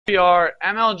are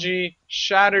MLG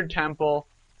Shattered Temple.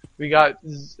 We got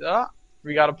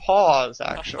a pause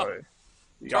actually.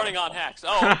 Turning on hacks.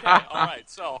 Oh, okay. All right.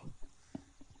 So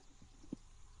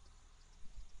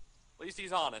at least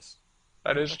he's honest.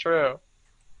 That is true.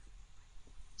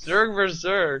 Zerg vs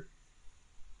Zerg.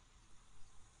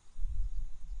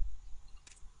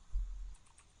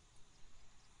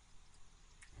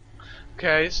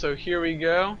 Okay, so here we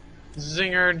go.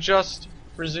 Zinger just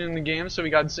resumed the game, so we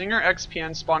got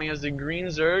ZingerXPn spawning as the green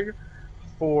Zerg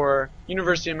for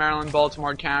University of Maryland,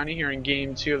 Baltimore County here in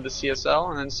Game 2 of the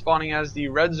CSL, and then spawning as the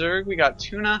red Zerg, we got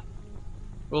Tuna.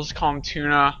 We'll just call him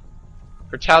Tuna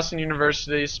for Towson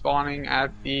University, spawning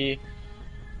at the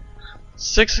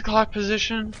 6 o'clock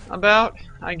position, about,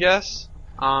 I guess.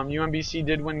 UMBC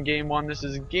did win Game 1. This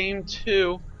is Game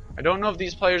 2. I don't know if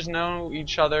these players know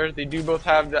each other. They do both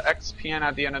have the XPN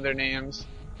at the end of their names.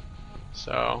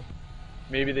 So,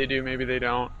 maybe they do, maybe they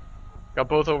don't. Got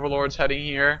both overlords heading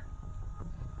here.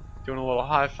 Doing a little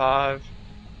high five.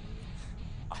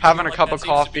 Having a cup of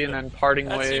coffee and then parting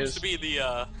ways. That seems to be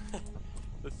the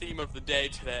the theme of the day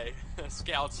today.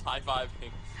 Scouts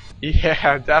high-fiving.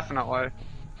 Yeah, definitely.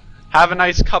 Have a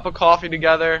nice cup of coffee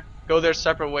together. Go their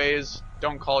separate ways.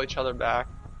 Don't call each other back.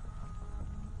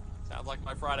 Sounds like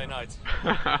my Friday nights.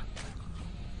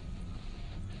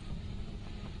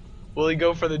 Will he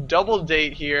go for the double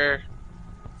date here?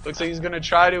 Looks like he's going to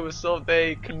try to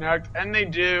facilitate, connect, and they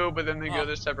do, but then they go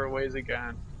their separate ways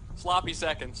again. Sloppy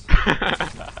seconds.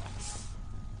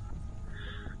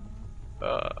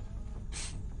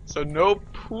 So no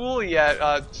pool yet.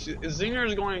 Zinger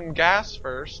is going gas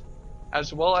first,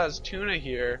 as well as Tuna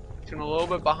here. Tuna a little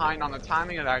bit behind on the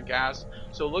timing of that gas.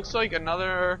 So it looks like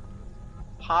another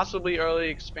possibly early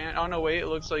expand. Oh no, wait! It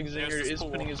looks like Zinger is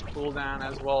putting his pool down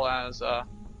as well as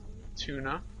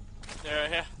Tuna.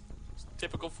 Yeah.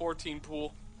 Typical 14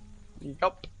 pool.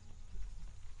 Yup.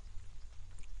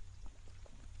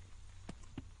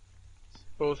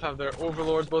 Both have their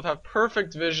overlords. Both have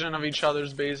perfect vision of each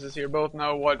other's bases here. Both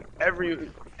know what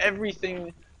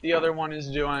everything the other one is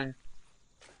doing.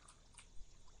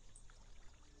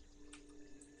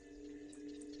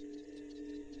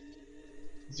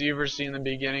 Zversi in the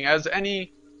beginning, as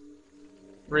any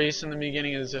race in the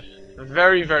beginning is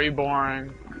very, very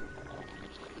boring.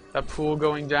 That pool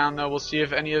going down though, we'll see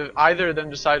if either of them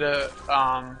decide to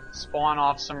spawn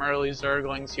off some early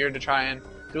Zerglings here to try and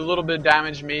do a little bit of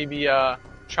damage, maybe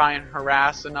try and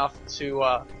harass enough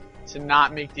to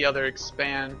not make the other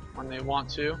expand when they want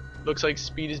to. Looks like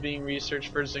speed is being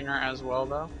researched for Zinger as well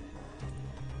though.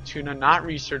 Tuna not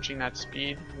researching that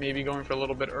speed, maybe going for a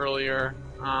little bit earlier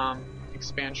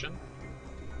expansion.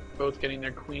 Both getting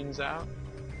their queens out.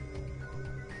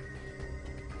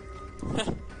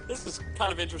 This is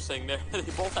kind of interesting. They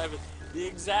both have the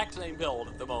exact same build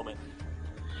at the moment.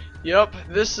 Yep,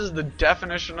 this is the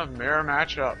definition of mirror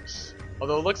matchups.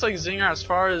 Although it looks like Zinger, as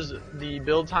far as the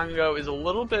build time go, is a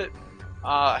little bit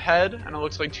ahead, and it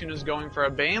looks like Tuna's going for a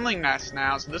Baneling Nest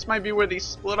now. So this might be where they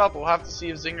split up. We'll have to see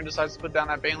if Zinger decides to put down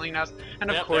that Baneling Nest,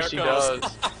 and of course he does.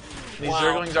 These Wow.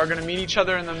 Zerglings are going to meet each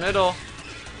other in the middle.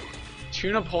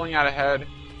 Tuna pulling out ahead.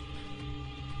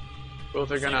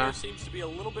 Both are gonna. Zinger seems to be a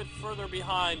little bit further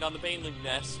behind on the Baneling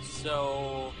Nest,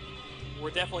 so we're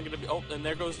definitely going to be. Oh, and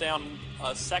there goes down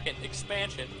a second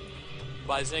expansion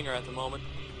by Zinger at the moment.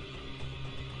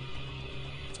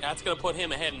 That's going to put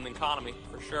him ahead in economy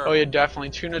for sure. Oh yeah, definitely.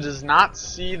 Tuna does not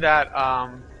see that.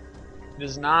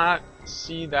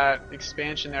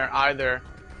 Expansion there either.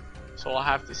 So we'll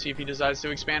have to see if he decides to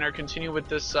expand or continue with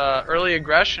this early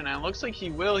aggression. And it looks like he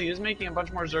will. He is making a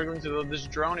bunch more Zerglings, although this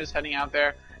drone is heading out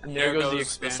there. And there goes the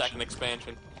expansion. The second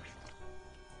expansion.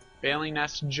 Baneling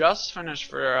Nest just finished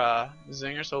for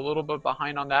Zinger, so a little bit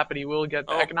behind on that, but he will get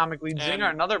the economic lead.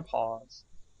 Zinger, another pause.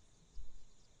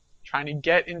 Trying to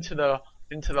get into the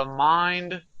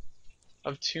mind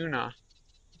of Tuna.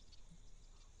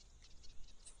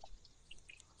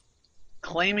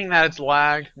 Claiming that it's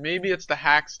lag. Maybe it's the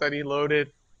hacks that he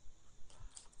loaded.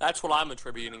 That's what I'm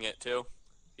attributing it to.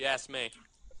 You ask me.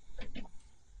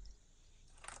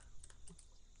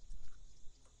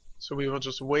 So we will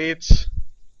just wait.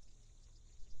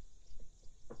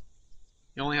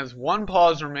 He only has one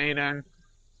pause remaining.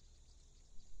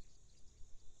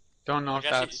 Don't know if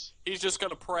that's. He's just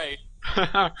gonna pray.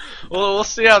 Well, we'll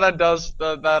see how that does.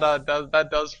 That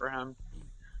does for him.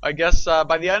 I guess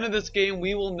by the end of this game,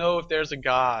 we will know if there's a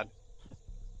god.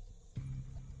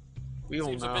 We will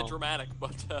know. Seems a bit dramatic,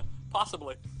 but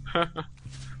possibly.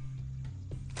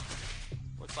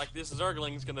 Looks like this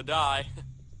Zergling's gonna die.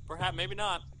 Perhaps, maybe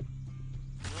not.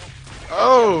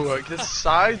 Oh, I get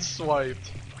sideswiped.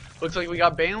 Looks like we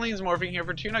got banelings morphing here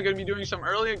for Tuna. Going to be doing some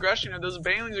early aggression, and those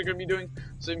banelings are going to be doing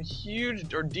some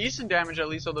huge or decent damage at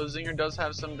least. Although Zinger does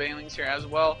have some banelings here as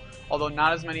well, although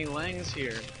not as many lings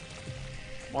here.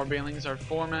 More banelings are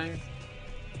forming.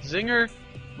 Zinger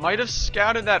might have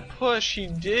scouted that push. He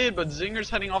did, but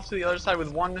Zinger's heading off to the other side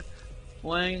with one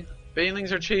ling.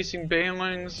 Banelings are chasing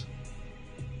banelings.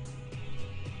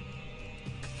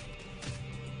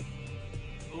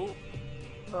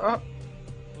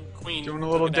 Queen doing a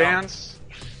little dance.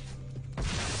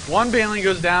 One baneling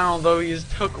goes down, although he's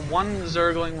took one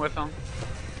Zergling with him.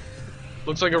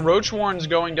 Looks like a Roach Warren's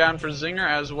going down for Zinger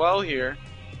as well here.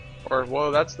 Or,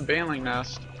 whoa, that's the baneling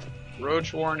nest.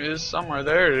 Roach Warren is somewhere.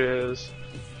 There it is.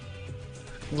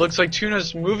 Looks like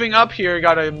Tuna's moving up here.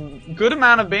 Got a good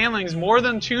amount of banelings, more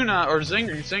than Tuna, or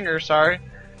Zinger, sorry.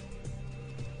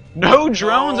 No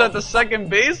drones at the second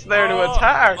base there to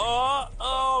attack.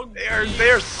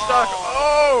 They're stuck.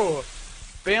 Oh!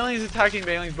 Banelings attacking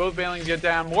banelings. Both banelings get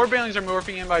down. More banelings are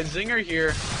morphing in by Zinger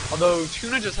here. Although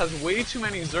Tuna just has way too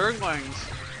many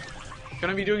Zerglings.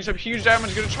 Gonna be doing some huge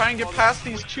damage. Gonna try and get past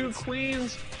these two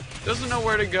queens. Doesn't know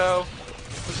where to go.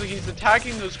 Looks like he's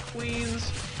attacking those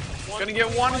queens. Gonna get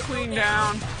one queen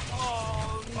down.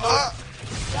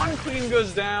 One queen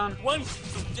goes down. One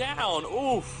down.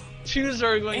 Oof. Two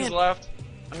Zerglings left.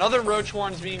 Another Roach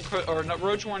Warren's being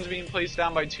being placed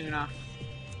down by Tuna.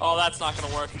 Oh, that's not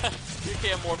gonna work. You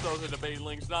can't morph those into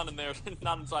banelings. Not in there.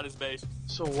 Not inside his base.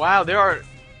 So wow, there are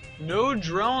no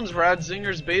drones at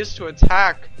Zinger's base to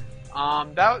attack.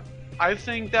 I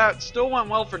think that still went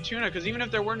well for Tuna, because even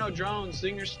if there were no drones,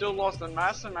 Zinger still lost a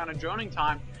massive amount of droning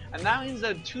time, and that means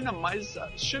that Tuna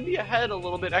should be ahead a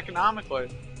little bit economically.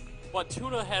 But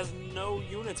Tuna has no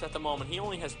units at the moment. He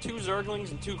only has 2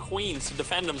 Zerglings and 2 Queens to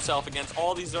defend himself against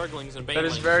all these Zerglings and Banelings. That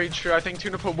is very true. I think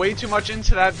Tuna put way too much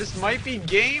into that. This might be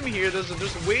game here. There's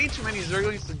just way too many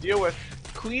Zerglings to deal with.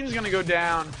 Queen's gonna go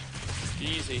down.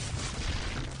 Easy.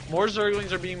 More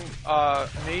Zerglings are being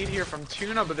made here from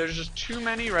Tuna, but there's just too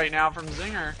many right now from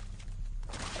Zinger.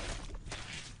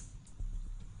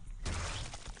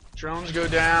 Drones go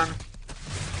down.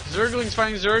 Zerglings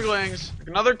fighting Zerglings.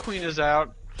 Another Queen is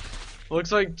out.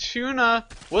 Looks like Tuna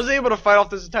was able to fight off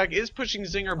this attack, is pushing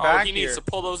Zinger back here. He needs to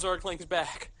pull those Zerglings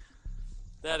back.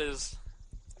 That is...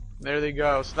 There they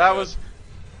go. So that was...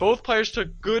 Both players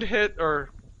took good hit, or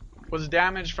was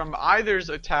damaged from either's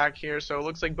attack here, so it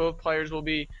looks like both players will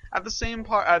be at the same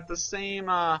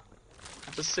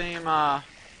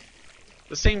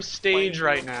stage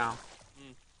right now.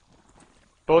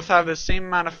 Both have the same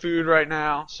amount of food right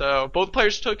now, so both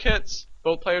players took hits.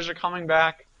 Both players are coming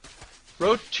back.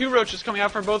 Two roaches coming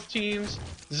out for both teams.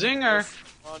 Zinger.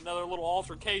 Another little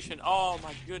altercation. Oh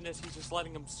my goodness, he's just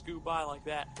letting him scoot by like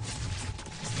that.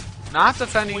 Not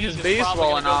defending his base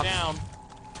well enough.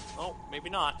 Oh, maybe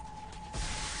not.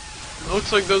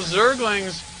 Looks like those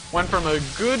Zerglings went from a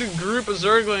good group of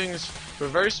Zerglings to a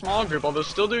very small group, although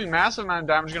still doing massive amount of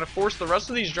damage. Going to force the rest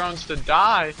of these drones to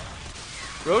die.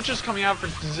 Roaches coming out for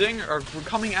Zinger, or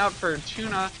coming out for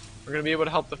Tuna. We're going to be able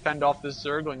to help defend off this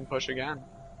Zergling push again.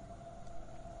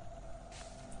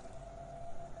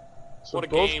 So what a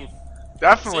game.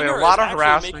 Definitely Zinger a lot of is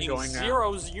harassment going on.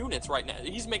 Zero units right now.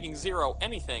 He's making 0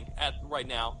 anything right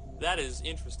now. That is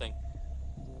interesting.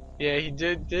 Yeah, he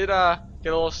did get a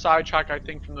little sidetrack, I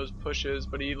think, from those pushes,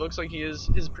 but he looks like his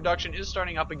production is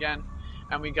starting up again,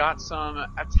 and we got some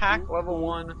attack level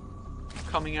 1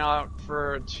 coming out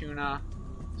for Tuna.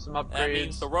 Some upgrades. That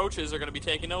means the roaches are going to be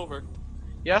taking over.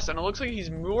 Yes, and it looks like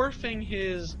he's morphing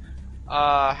his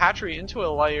hatchery into a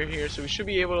layer here, so we should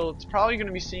be able to, it's probably going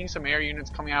to be seeing some air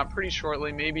units coming out pretty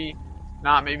shortly, maybe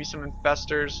not, maybe some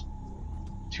infestors.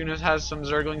 Tuna has some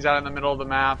Zerglings out in the middle of the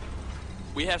map.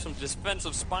 We have some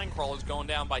defensive spine crawlers going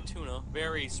down by Tuna.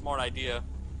 Very smart idea.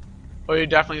 Oh yeah,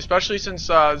 definitely, especially since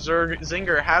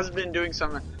Zinger has been doing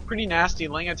some pretty nasty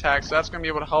ling attacks, so that's going to be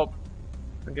able to help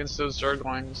against those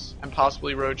Zerglings and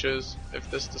possibly roaches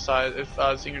if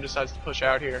Zinger decides to push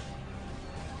out here.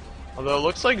 Although it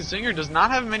looks like Zinger does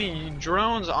not have many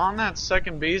drones on that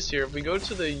second base here. If we go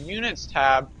to the units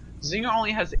tab, Zinger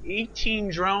only has 18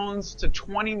 drones to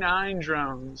 29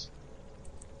 drones.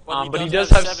 But he does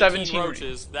have 17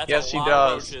 roaches. That's yes, a lot he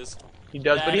does. Of roaches. He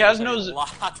does, that but he has a no.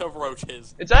 Lot of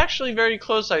roaches. It's actually very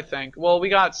close, I think. Well, we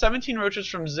got 17 roaches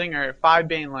from Zinger, 5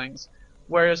 banelings,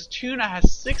 whereas Tuna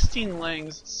has 16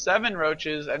 lings, 7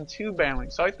 roaches, and 2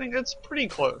 banelings. So I think it's pretty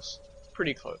close.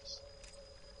 Pretty close.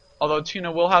 Although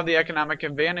Tuna will have the economic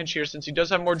advantage here since he does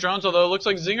have more drones. Although it looks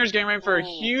like Zinger's getting ready for a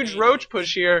huge roach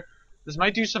push here. This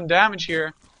might do some damage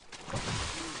here.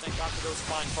 Thank God for those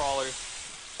spine crawlers.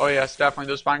 Oh yes, definitely.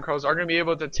 Those spine crawlers are going to be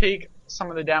able to take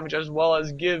some of the damage as well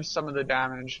as give some of the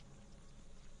damage.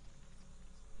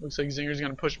 Looks like Zinger's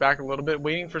going to push back a little bit,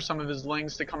 waiting for some of his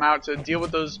lings to come out to deal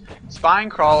with those spine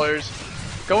crawlers.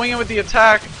 Going in with the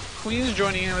attack. Queen's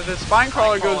joining in with it. Spine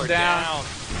crawler goes down.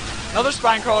 Another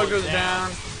spine crawler goes down.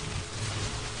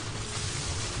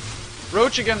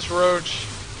 Roach against Roach.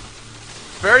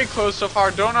 Very close so far.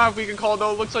 Don't know if we can call it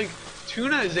though. It looks like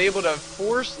Tuna is able to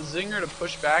force Zinger to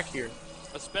push back here.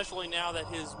 Especially now that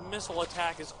his missile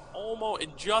attack is almost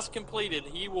just completed,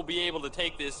 he will be able to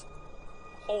take this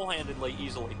whole-handedly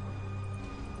easily.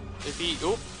 If he,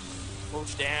 oop,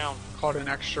 Roach down. Caught an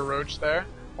extra Roach there.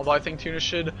 Although I think Tuna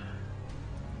should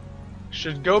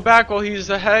go back while he's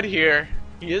ahead here.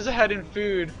 He is ahead in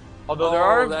food. Although there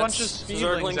are a bunch of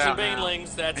speedlings out now,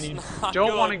 and you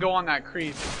don't want to go on that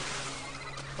creep.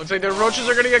 Looks like the Roaches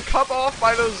are going to get cut off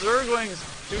by those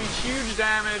Zerglings, doing huge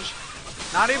damage.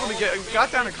 Not able to get,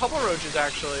 got down a couple Roaches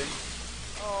actually.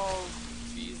 Oh,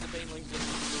 jeez, the banelings didn't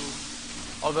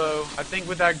move. Although I think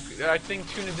with that, I think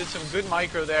Tuna did some good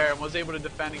micro there and was able to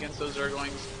defend against those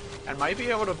Zerglings, and might be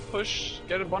able to push,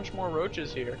 get a bunch more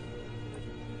Roaches here.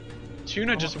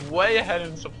 Tuna just way ahead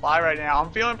in supply right now.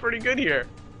 I'm feeling pretty good here.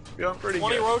 Feeling pretty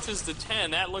 20 good. Roaches to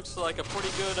 10. That looks like a pretty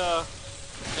good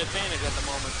advantage at the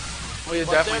moment. Oh yeah,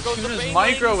 But definitely. there goes Tuna's the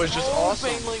micro banelings. was just Oh, awesome.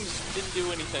 Banelings didn't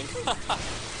do anything.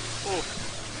 Ooh.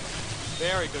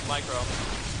 Very good micro.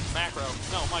 Macro.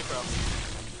 No, micro.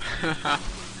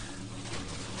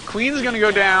 Queen's gonna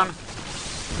go down.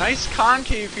 Nice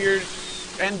concave here.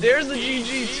 And there's the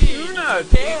GG Tuna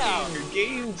taking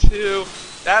game 2.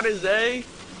 That is a